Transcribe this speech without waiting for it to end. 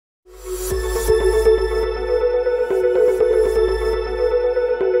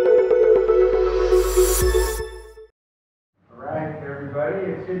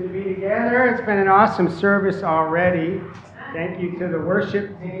It's been an awesome service already. Thank you to the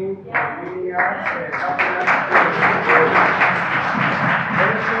worship team for leading us and helping us to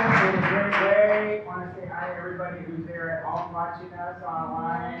worship in a great way. I want to say hi to everybody who's there at home watching us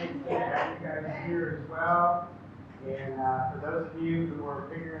online. You guys here as well. And for those of you who are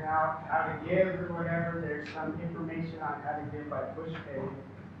figuring out how to give or whatever, there's some information on how to give by PushPay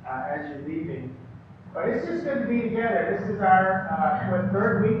as you're leaving. But it's just good to be together. This is our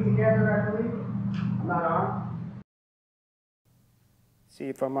third week together, I believe. I'm not on. See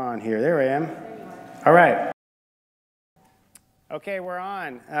if I'm on here. There I am. All right. Okay, we're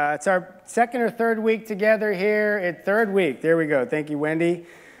on. It's our second or third week together here. Third week. There we go. Thank you, Wendy.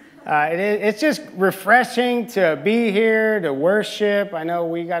 It's just refreshing to be here, to worship. I know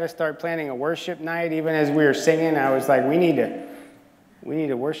we got to start planning a worship night. Even as we were singing, I was like, we need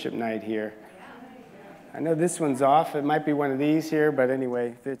a worship night here. I know this one's off. It might be one of these here, but anyway,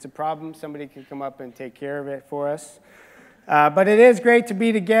 if it's a problem, somebody can come up and take care of it for us. But it is great to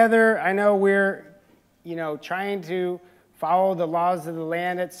be together. I know we're, trying to follow the laws of the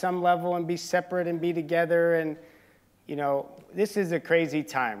land at some level and be separate and be together. And, this is a crazy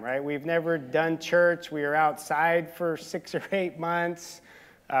time, right? We've never done church. We are outside for 6 or 8 months.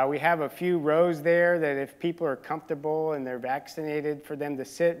 We have a few rows there that if people are comfortable and they're vaccinated for them to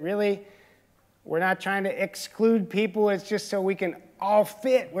sit, really, we're not trying to exclude people. It's just so we can all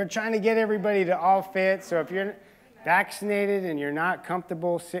fit. We're trying to get everybody to all fit. So if you're vaccinated and you're not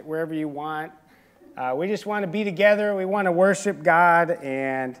comfortable, sit wherever you want. We just want to be together. We want to worship God,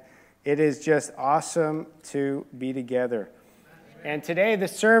 and it is just awesome to be together. And today the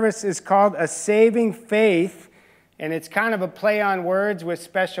service is called A Saving Faith, and it's kind of a play on words with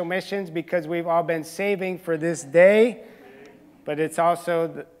special missions because we've all been saving for this day, but it's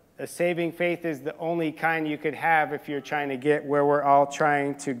also a saving faith is the only kind you could have if you're trying to get where we're all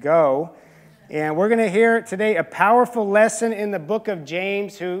trying to go. And we're going to hear today a powerful lesson in the book of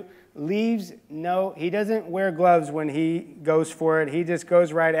James, who he doesn't wear gloves when he goes for it. He just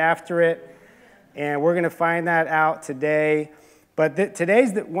goes right after it. And we're going to find that out today. But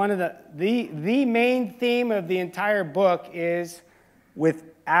today's one of the main theme of the entire book is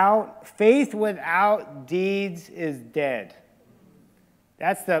faith without deeds is dead.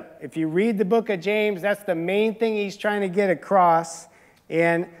 If you read the book of James, that's the main thing he's trying to get across.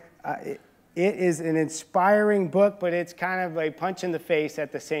 And it is an inspiring book, but it's kind of a punch in the face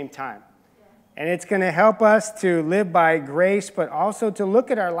at the same time. And it's going to help us to live by grace, but also to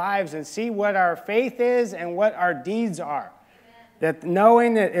look at our lives and see what our faith is and what our deeds are. That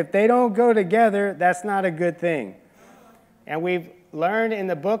knowing that if they don't go together, that's not a good thing. And we've learned in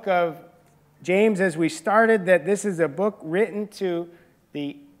the book of James as we started that this is a book written to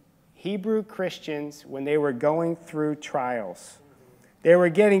the Hebrew Christians when they were going through trials. They were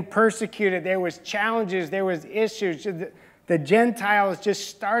getting persecuted. There was challenges. There was issues. The Gentiles just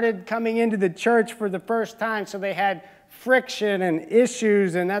started coming into the church for the first time, so they had friction and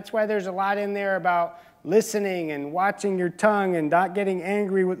issues, and that's why there's a lot in there about listening and watching your tongue and not getting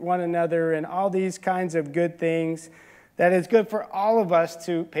angry with one another and all these kinds of good things that is good for all of us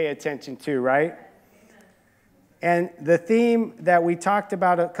to pay attention to, right? And the theme that we talked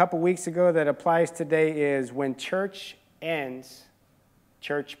about a couple weeks ago that applies today is when church ends,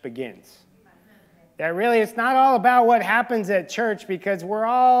 church begins. That really, it's not all about what happens at church because we're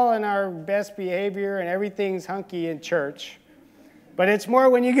all in our best behavior and everything's hunky in church. But it's more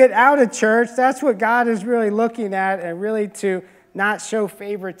when you get out of church, that's what God is really looking at, and really to not show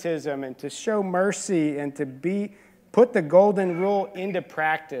favoritism and to show mercy and to put the golden rule into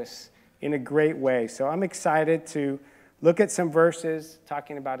practice in a great way. So I'm excited to look at some verses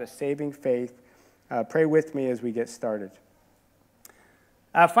talking about a saving faith. Pray with me as we get started.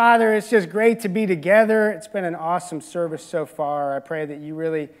 Father, it's just great to be together. It's been an awesome service so far. I pray that you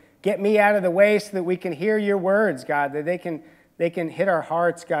really get me out of the way so that we can hear your words, God, that they can hit our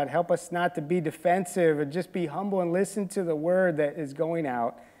hearts, God. Help us not to be defensive and just be humble and listen to the word that is going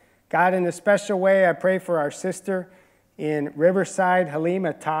out. God, in a special way, I pray for our sister in Riverside,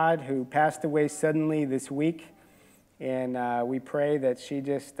 Halima Todd, who passed away suddenly this week. And we pray that she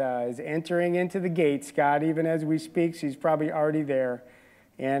just is entering into the gates, God. Even as we speak, she's probably already there.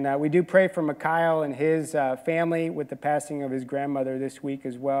 And we do pray for Mikhail and his family with the passing of his grandmother this week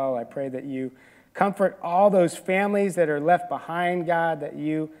as well. I pray that you comfort all those families that are left behind, God, that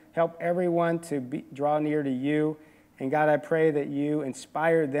you help everyone to draw near to you. And God, I pray that you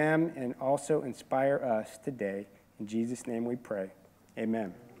inspire them and also inspire us today. In Jesus' name we pray.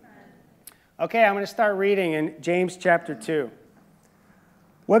 Amen. Okay, I'm going to start reading in James chapter 2.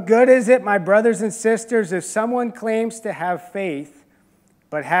 What good is it, my brothers and sisters, if someone claims to have faith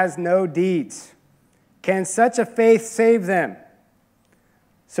but has no deeds. Can such a faith save them?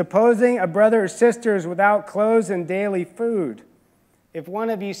 Supposing a brother or sister is without clothes and daily food, if one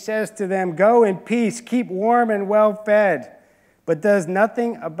of you says to them, "Go in peace, keep warm and well fed," but does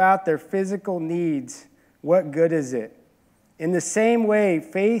nothing about their physical needs, what good is it? In the same way,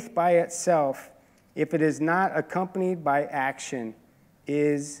 faith by itself, if it is not accompanied by action,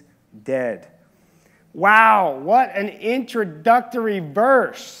 is dead. Wow, what an introductory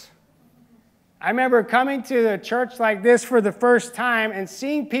verse. I remember coming to a church like this for the first time and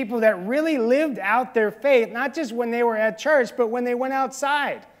seeing people that really lived out their faith, not just when they were at church, but when they went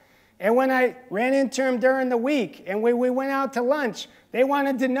outside. And when I ran into them during the week and when we went out to lunch, they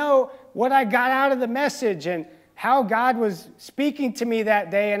wanted to know what I got out of the message and how God was speaking to me that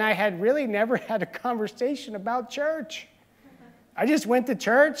day. And I had really never had a conversation about church. I just went to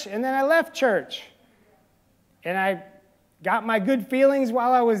church and then I left church. And I got my good feelings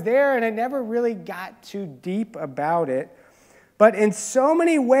while I was there, and I never really got too deep about it. But in so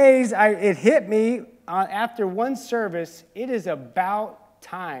many ways, it hit me after one service, it is about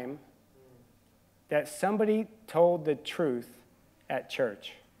time that somebody told the truth at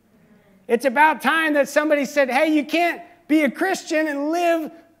church. It's about time that somebody said, hey, you can't be a Christian and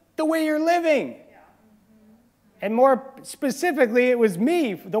live the way you're living. And more specifically, it was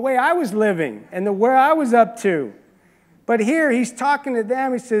me, the way I was living and where I was up to. But here he's talking to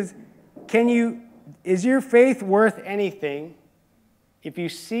them. He says, is your faith worth anything if you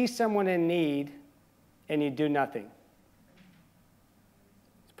see someone in need and you do nothing?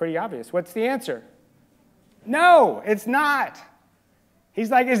 It's pretty obvious. What's the answer? No, it's not. He's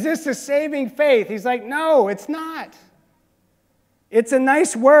like, is this a saving faith? He's like, no, it's not. It's a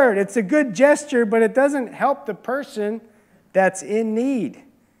nice word. It's a good gesture, but it doesn't help the person that's in need.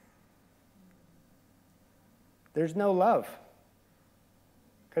 There's no love.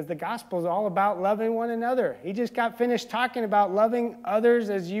 Because the gospel is all about loving one another. He just got finished talking about loving others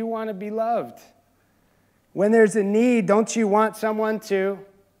as you want to be loved. When there's a need, don't you want someone to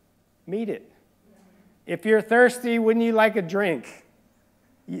meet it? If you're thirsty, wouldn't you like a drink?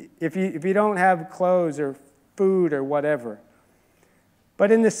 If you don't have clothes or food or whatever.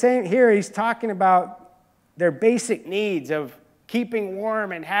 But in the same, here he's talking about their basic needs of keeping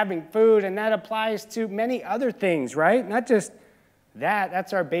warm and having food, and that applies to many other things, right? Not just that,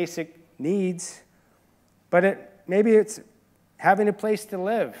 that's our basic needs. But maybe it's having a place to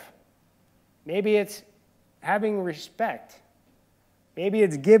live. Maybe it's having respect. Maybe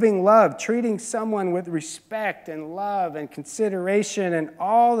it's giving love, treating someone with respect and love and consideration and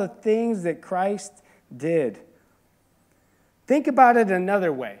all the things that Christ did. Think about it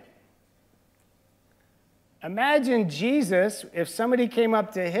another way. Imagine Jesus, if somebody came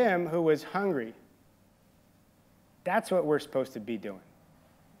up to him who was hungry. That's what we're supposed to be doing.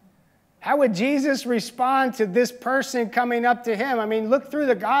 How would Jesus respond to this person coming up to him? I mean, look through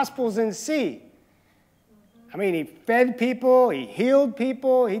the Gospels and see. I mean, he fed people, he healed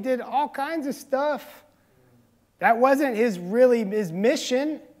people, he did all kinds of stuff. That wasn't his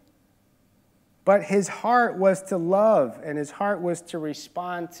mission, but his heart was to love, and his heart was to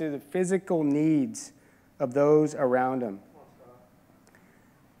respond to the physical needs of those around him.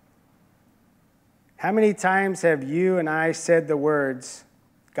 How many times have you and I said the words,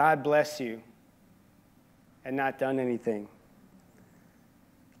 God bless you, and not done anything?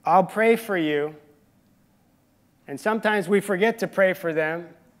 I'll pray for you. And sometimes we forget to pray for them.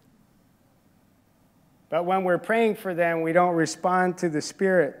 But when we're praying for them, we don't respond to the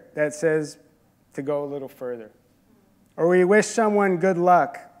Spirit that says to go a little further. Or we wish someone good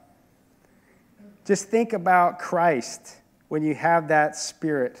luck. Just think about Christ when you have that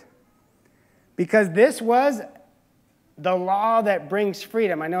Spirit. Because this was the law that brings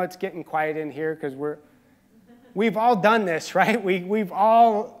freedom. I know it's getting quiet in here because we've all done this, right? We've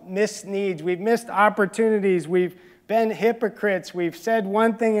all missed needs. We've missed opportunities. We've been hypocrites. We've said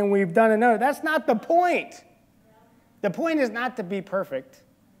one thing and we've done another. That's not the point. The point is not to be perfect.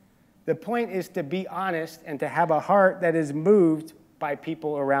 The point is to be honest and to have a heart that is moved by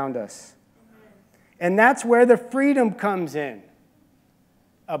people around us. And that's where the freedom comes in.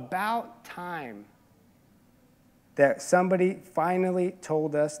 About time that somebody finally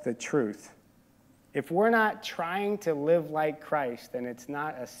told us the truth. If we're not trying to live like Christ, then it's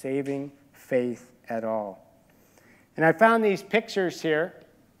not a saving faith at all. And I found these pictures here.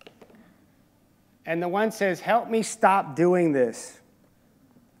 And the one says, help me stop doing this.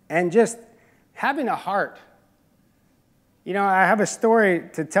 And just having a heart. You know, I have a story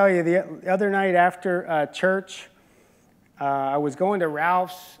to tell you. The other night after church, I was going to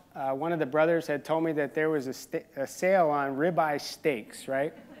Ralph's one of the brothers had told me that there was a sale on ribeye steaks,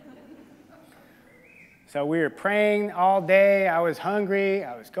 right? So we were praying all day. I was hungry.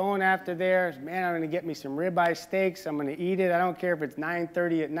 I was going after there. Man, I'm going to get me some ribeye steaks. I'm going to eat it. I don't care if it's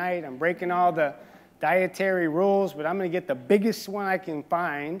 9:30 at night. I'm breaking all the dietary rules, but I'm going to get the biggest one I can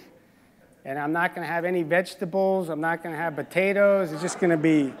find. And I'm not going to have any vegetables. I'm not going to have potatoes. It's just going to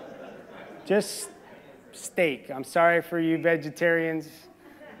be just steak. I'm sorry for you vegetarians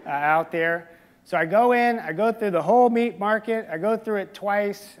out there. So I go in. I go through the whole meat market. I go through it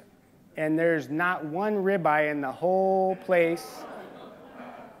twice. And there's not one ribeye in the whole place.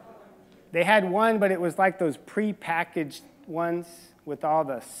 They had one, but it was like those pre-packaged ones with all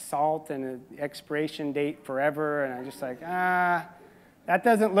the salt and the expiration date forever. And I'm just like, that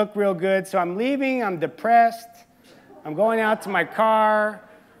doesn't look real good. So I'm leaving. I'm depressed. I'm going out to my car.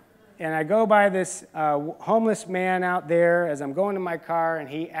 And I go by this homeless man out there as I'm going to my car. And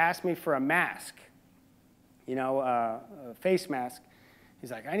he asked me for a mask, a face mask. He's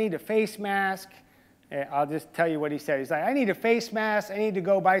like, I need a face mask. I'll just tell you what he said. He's like, I need a face mask. I need to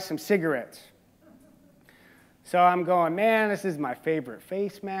go buy some cigarettes. So I'm going, man, this is my favorite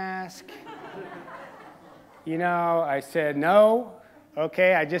face mask. I said, no.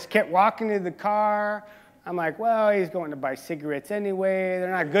 Okay, I just kept walking to the car. I'm like, well, he's going to buy cigarettes anyway. They're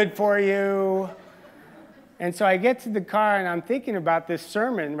not good for you. And so I get to the car, and I'm thinking about this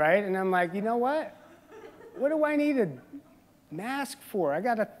sermon, right? And I'm like, you know what? What do I need a mask for? I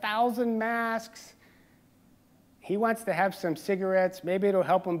got 1,000 masks. He wants to have some cigarettes. Maybe it'll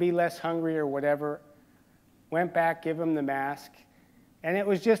help him be less hungry or whatever. Went back, give him the mask. And it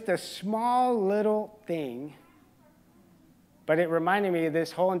was just a small little thing. But it reminded me of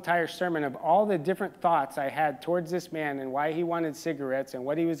this whole entire sermon of all the different thoughts I had towards this man and why he wanted cigarettes and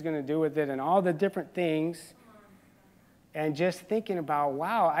what he was going to do with it and all the different things. And just thinking about,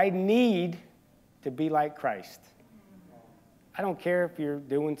 wow, I need to be like Christ. I don't care if you're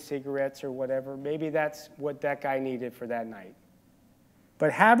doing cigarettes or whatever. Maybe that's what that guy needed for that night.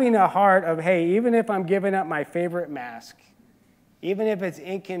 But having a heart of, hey, even if I'm giving up my favorite mask, even if it's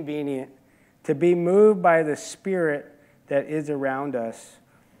inconvenient, to be moved by the Spirit that is around us.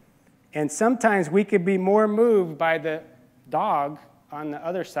 And sometimes we could be more moved by the dog on the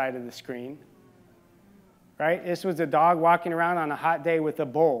other side of the screen. Right? This was a dog walking around on a hot day with a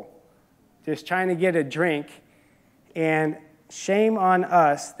bowl, just trying to get a drink. And shame on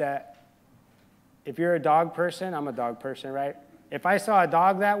us that if you're a dog person, I'm a dog person, right? If I saw a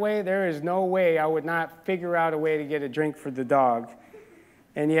dog that way, there is no way I would not figure out a way to get a drink for the dog.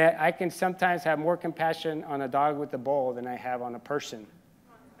 And yet I can sometimes have more compassion on a dog with a bowl than I have on a person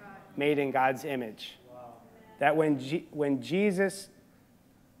made in God's image. Wow. That when Jesus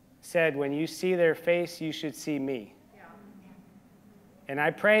said, when you see their face, you should see me. And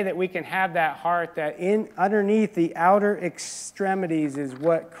I pray that we can have that heart that underneath the outer extremities is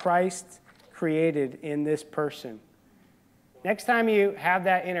what Christ created in this person. Next time you have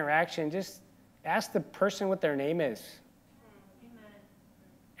that interaction, just ask the person what their name is. Amen.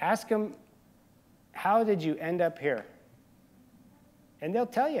 Ask them, how did you end up here? And they'll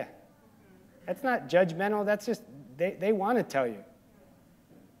tell you. That's not judgmental. That's just, they want to tell you.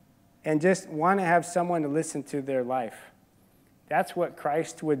 And just want to have someone to listen to their life. That's what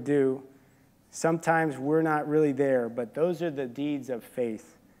Christ would do. Sometimes we're not really there, but those are the deeds of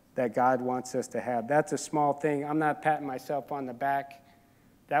faith that God wants us to have. That's a small thing. I'm not patting myself on the back.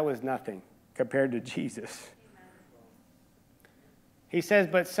 That was nothing compared to Jesus. Amen. He says,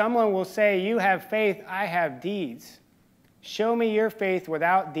 but someone will say, you have faith, I have deeds. Show me your faith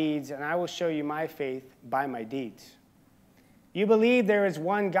without deeds, and I will show you my faith by my deeds. You believe there is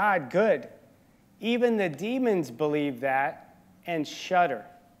one God, good. Even the demons believe that and shudder.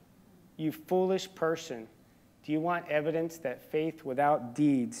 You foolish person, do you want evidence that faith without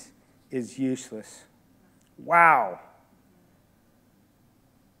deeds is useless? Wow.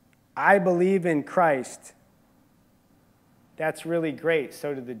 I believe in Christ. That's really great.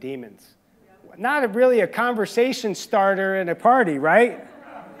 So do the demons. Not really a conversation starter in a party, right?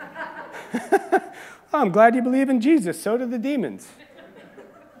 Oh, I'm glad you believe in Jesus. So do the demons.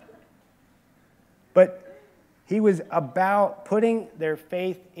 But he was about putting their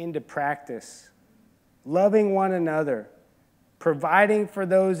faith into practice, loving one another, providing for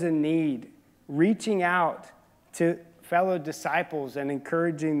those in need, reaching out to fellow disciples and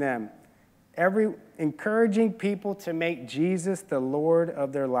encouraging them, encouraging people to make Jesus the Lord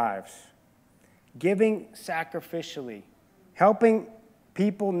of their lives, giving sacrificially, helping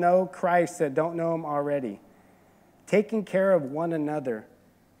people know Christ that don't know him already, taking care of one another,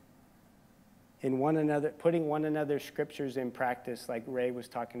 in one another, putting one another's scriptures in practice, like Ray was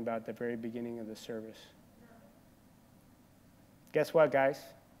talking about at the very beginning of the service. Guess what, guys?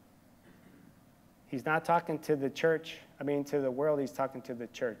 He's not talking to the church, to the world, he's talking to the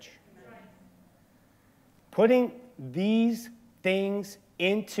church. Putting these things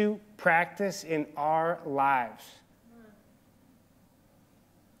into practice in our lives.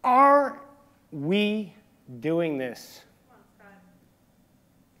 Are we doing this?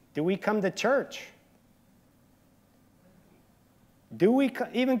 Do we come to church? Do we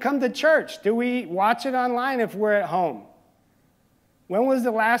even come to church? Do we watch it online if we're at home? When was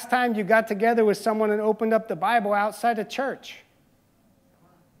the last time you got together with someone and opened up the Bible outside of church?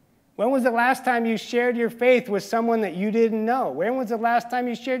 When was the last time you shared your faith with someone that you didn't know? When was the last time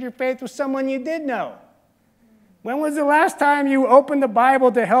you shared your faith with someone you did know? When was the last time you opened the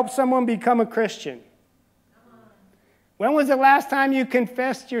Bible to help someone become a Christian? When was the last time you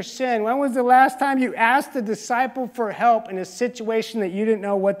confessed your sin? When was the last time you asked a disciple for help in a situation that you didn't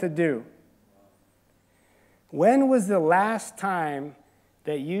know what to do? When was the last time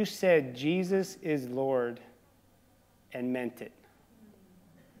that you said Jesus is Lord and meant it?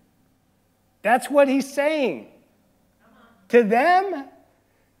 That's what he's saying to them,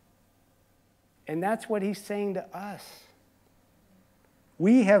 and that's what he's saying to us.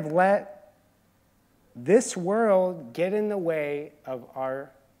 We have let this world get in the way of our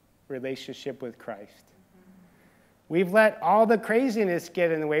relationship with Christ. We've let all the craziness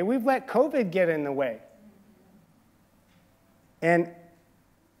get in the way. We've let COVID get in the way. And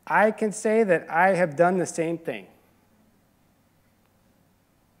I can say that I have done the same thing.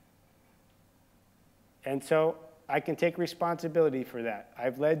 And so I can take responsibility for that.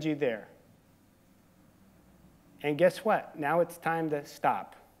 I've led you there. And guess what? Now it's time to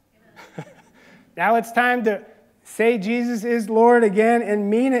stop. Now it's time to say Jesus is Lord again and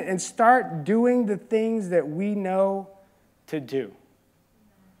mean it and start doing the things that we know to do.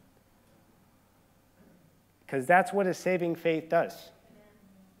 Because that's what a saving faith does.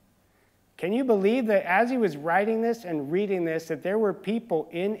 Can you believe that as he was writing this and reading this, that there were people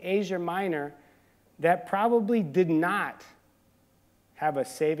in Asia Minor that probably did not have a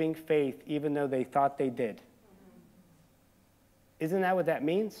saving faith even though they thought they did? Isn't that what that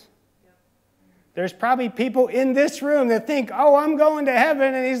means? There's probably people in this room that think, oh, I'm going to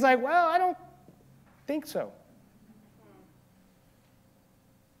heaven. And he's like, well, I don't think so.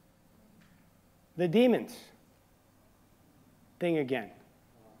 The demons thing again.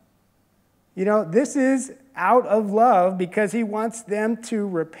 You know, this is out of love because he wants them to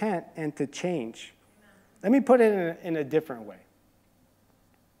repent and to change. Let me put it in a different way.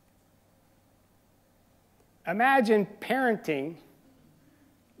 Imagine parenting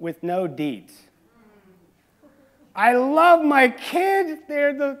with no deeds. I love my kids.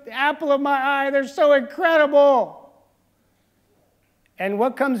 They're the apple of my eye. They're so incredible. And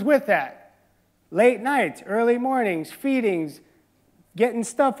what comes with that? Late nights, early mornings, feedings, getting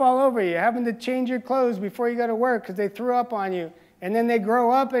stuff all over you, having to change your clothes before you go to work because they threw up on you. And then they grow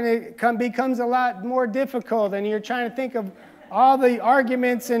up and it becomes a lot more difficult and you're trying to think of all the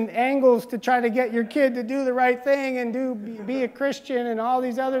arguments and angles to try to get your kid to do the right thing and be a Christian and all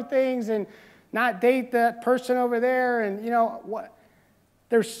these other things and not date that person over there. And, you know, what?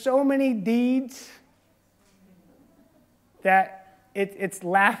 There's so many deeds that it's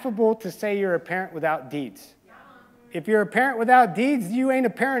laughable to say you're a parent without deeds. If you're a parent without deeds, you ain't a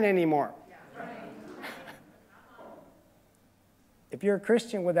parent anymore. If you're a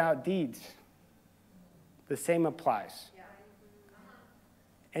Christian without deeds, the same applies.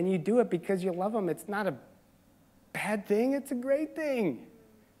 And you do it because you love them. It's not a bad thing. It's a great thing.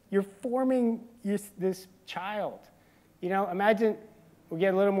 You're forming this child. You know, imagine we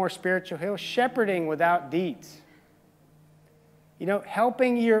get a little more spiritual here. Shepherding without deeds. You know,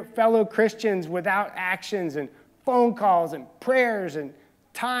 helping your fellow Christians without actions and phone calls and prayers and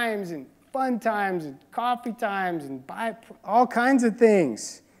times and fun times and coffee times and all kinds of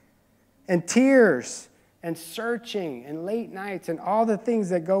things. And tears and searching and late nights and all the things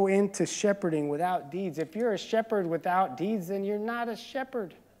that go into shepherding without deeds. If you're a shepherd without deeds, then you're not a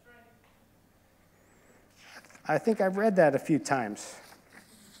shepherd. I think I've read that a few times.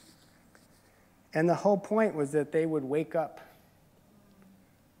 And the whole point was that they would wake up.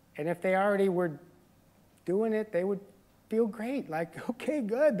 And if they already were doing it, they would feel great. Like, okay,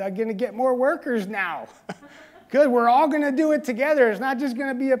 good. I'm going to get more workers now. Good, we're all going to do it together. It's not just going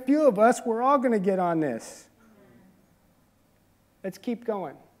to be a few of us. We're all going to get on this. Let's keep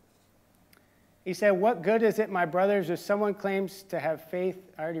going. He said, what good is it, my brothers, if someone claims to have faith?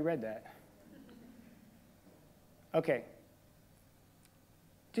 I already read that. Okay.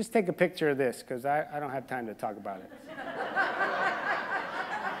 just take a picture of this, because I don't have time to talk about it.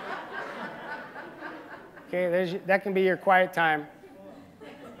 Okay, that can be your quiet time.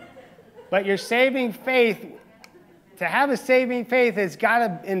 But your saving faith, to have a saving faith, has got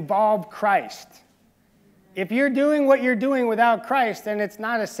to involve Christ. If you're doing what you're doing without Christ, then it's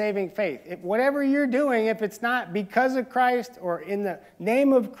not a saving faith. Whatever you're doing, if it's not because of Christ or in the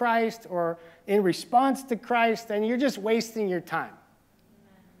name of Christ or in response to Christ, then you're just wasting your time.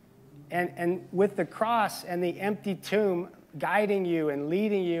 And with the cross and the empty tomb guiding you and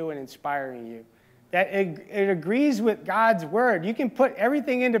leading you and inspiring you, that it agrees with God's word. You can put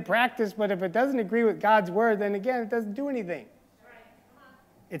everything into practice, but if it doesn't agree with God's word, then again, it doesn't do anything.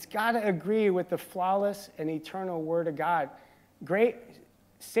 It's got to agree with the flawless and eternal word of God. Great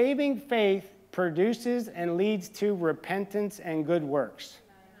saving faith produces and leads to repentance and good works.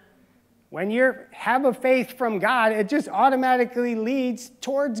 When you have a faith from God, it just automatically leads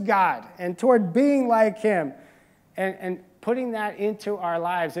towards God and toward being like him and putting that into our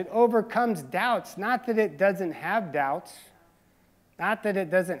lives. It overcomes doubts. Not that it doesn't have doubts, not that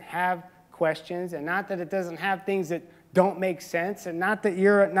it doesn't have questions, and not that it doesn't have things that don't make sense, and not that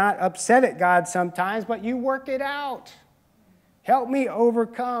you're not upset at God sometimes, but you work it out. Help me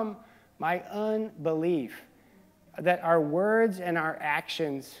overcome my unbelief, that our words and our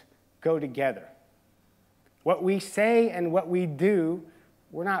actions go together. What we say and what we do,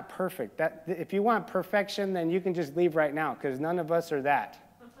 we're not perfect. If you want perfection, then you can just leave right now, because none of us are that.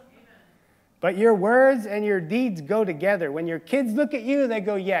 But your words and your deeds go together. When your kids look at you, they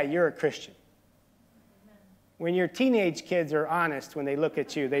go, yeah, you're a Christian. When your teenage kids are honest, when they look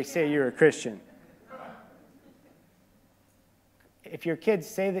at you, they say you're a Christian. If your kids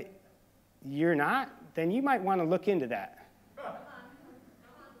say that you're not, then you might want to look into that.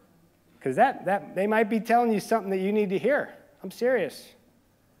 Because they might be telling you something that you need to hear. I'm serious.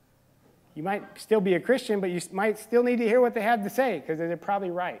 You might still be a Christian, but you might still need to hear what they have to say, because they're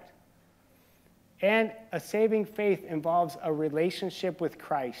probably right. And a saving faith involves a relationship with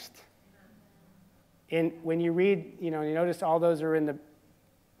Christ. When you read, you notice all those are in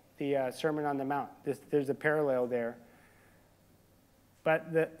the Sermon on the Mount. There's a parallel there.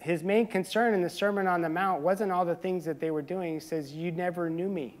 But his main concern in the Sermon on the Mount wasn't all the things that they were doing. He says, you never knew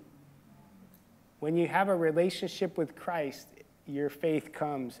me. When you have a relationship with Christ, your faith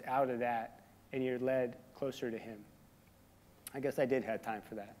comes out of that, and you're led closer to him. I guess I did have time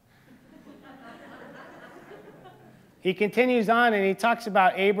for that. He continues on, and he talks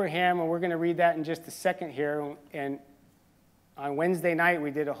about Abraham, and we're going to read that in just a second here. And on Wednesday night,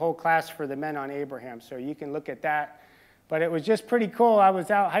 we did a whole class for the men on Abraham, so you can look at that. But it was just pretty cool. I was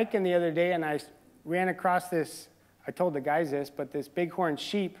out hiking the other day, and I ran across this, I told the guys this, but this bighorn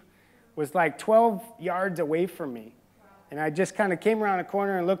sheep was like 12 yards away from me. And I just kind of came around a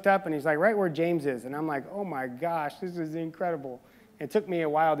corner and looked up, and he's like, right where James is. And I'm like, oh my gosh, this is incredible. It took me a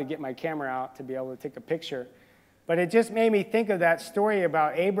while to get my camera out to be able to take a picture. But it just made me think of that story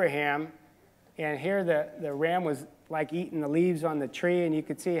about Abraham. And here the ram was like eating the leaves on the tree, and you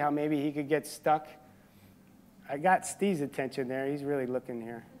could see how maybe he could get stuck. I got Steve's attention there. He's really looking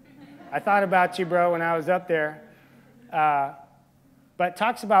here. I thought about you, bro, when I was up there. But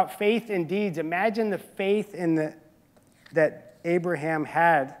talks about faith and deeds. Imagine the faith that Abraham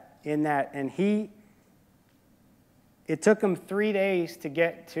had in that. And it took him 3 days to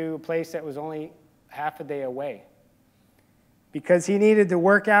get to a place that was only half a day away, because he needed to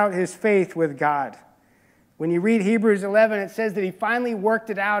work out his faith with God. When you read Hebrews 11, it says that he finally worked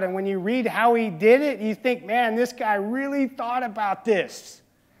it out. And when you read how he did it, you think, man, this guy really thought about this.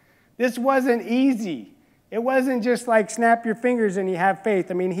 This wasn't easy. It wasn't just like snap your fingers and you have faith.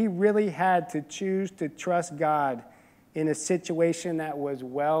 I mean, he really had to choose to trust God in a situation that was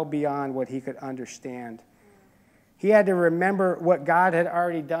well beyond what he could understand. He had to remember what God had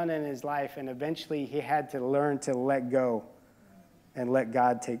already done in his life, and eventually he had to learn to let go and let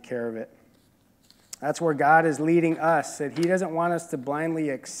God take care of it. That's where God is leading us, that he doesn't want us to blindly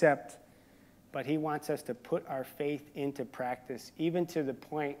accept, but he wants us to put our faith into practice, even to the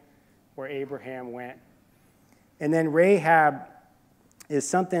point where Abraham went. And then Rahab is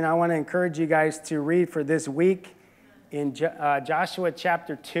something I want to encourage you guys to read for this week in Joshua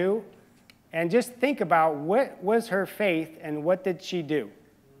chapter 2. And just think about what was her faith and what did she do?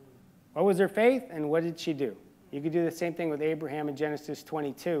 What was her faith and what did she do? You could do the same thing with Abraham in Genesis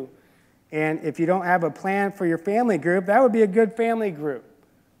 22. And if you don't have a plan for your family group, that would be a good family group.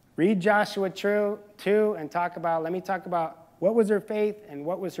 Read Joshua 2 and let me talk about what was her faith and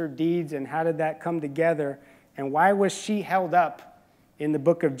what was her deeds and how did that come together and why was she held up in the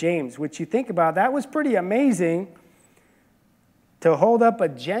book of James, which you think about, that was pretty amazing. to hold up a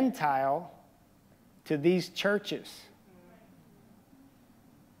Gentile to these churches.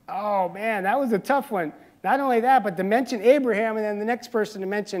 Oh, man, that was a tough one. Not only that, but to mention Abraham and then the next person to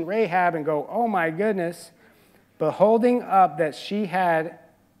mention Rahab and go, oh, my goodness. But holding up that she had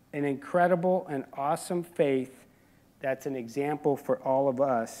an incredible and awesome faith that's an example for all of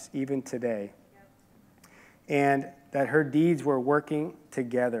us, even today. And that her deeds were working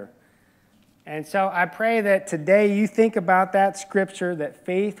together. And so I pray that today you think about that scripture, that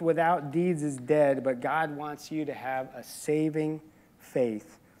faith without deeds is dead, but God wants you to have a saving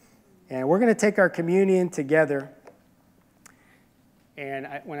faith. And we're going to take our communion together. And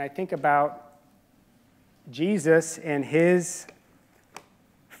when I think about Jesus and his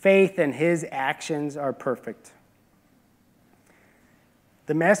faith and his actions are perfect.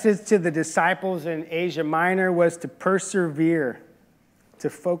 The message to the disciples in Asia Minor was to persevere, to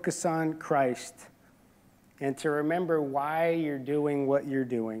focus on Christ, and to remember why you're doing what you're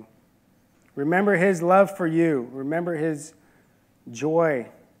doing. Remember his love for you. Remember his joy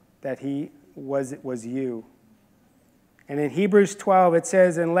that he was you. And in Hebrews 12, it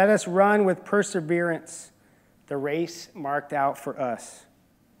says, and let us run with perseverance the race marked out for us.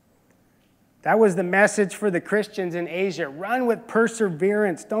 That was the message for the Christians in Asia. Run with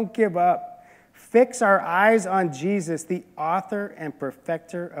perseverance. Don't give up. Fix our eyes on Jesus, the author and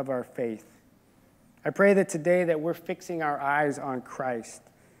perfecter of our faith. I pray that today that we're fixing our eyes on Christ.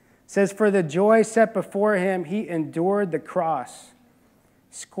 It says, for the joy set before him, he endured the cross,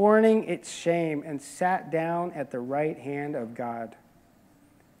 scorning its shame, and sat down at the right hand of God.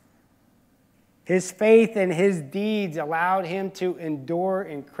 His faith and his deeds allowed him to endure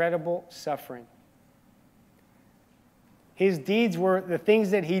incredible suffering. His deeds were the things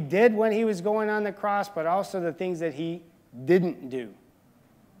that he did when he was going on the cross, but also the things that he didn't do.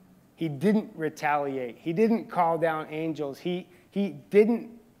 He didn't retaliate. He didn't call down angels. He didn't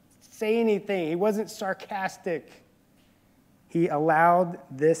say anything. He wasn't sarcastic. He allowed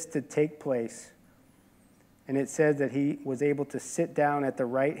this to take place. And it says that he was able to sit down at the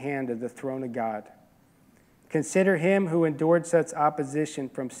right hand of the throne of God. Consider him who endured such opposition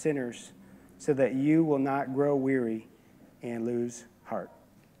from sinners, so that you will not grow weary and lose heart.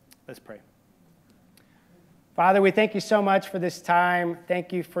 Let's pray. Father, we thank you so much for this time.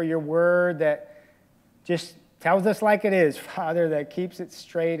 Thank you for your word that just tells us like it is, Father, that keeps it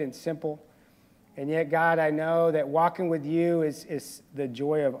straight and simple. And yet, God, I know that walking with you is the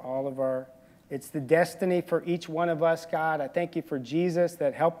joy of all of our. It's the destiny for each one of us, God. I thank you for Jesus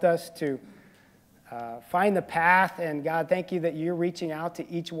that helped us to find the path. And God, thank you that you're reaching out to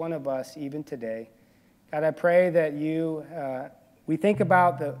each one of us even today. God, I pray that we think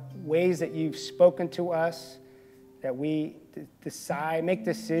about the ways that you've spoken to us, that we make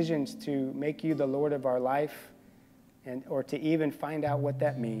decisions to make you the Lord of our life, or to even find out what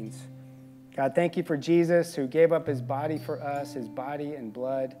that means. God, thank you for Jesus who gave up his body for us, his body and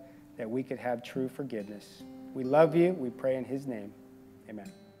blood, that we could have true forgiveness. We love you. We pray in his name.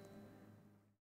 Amen.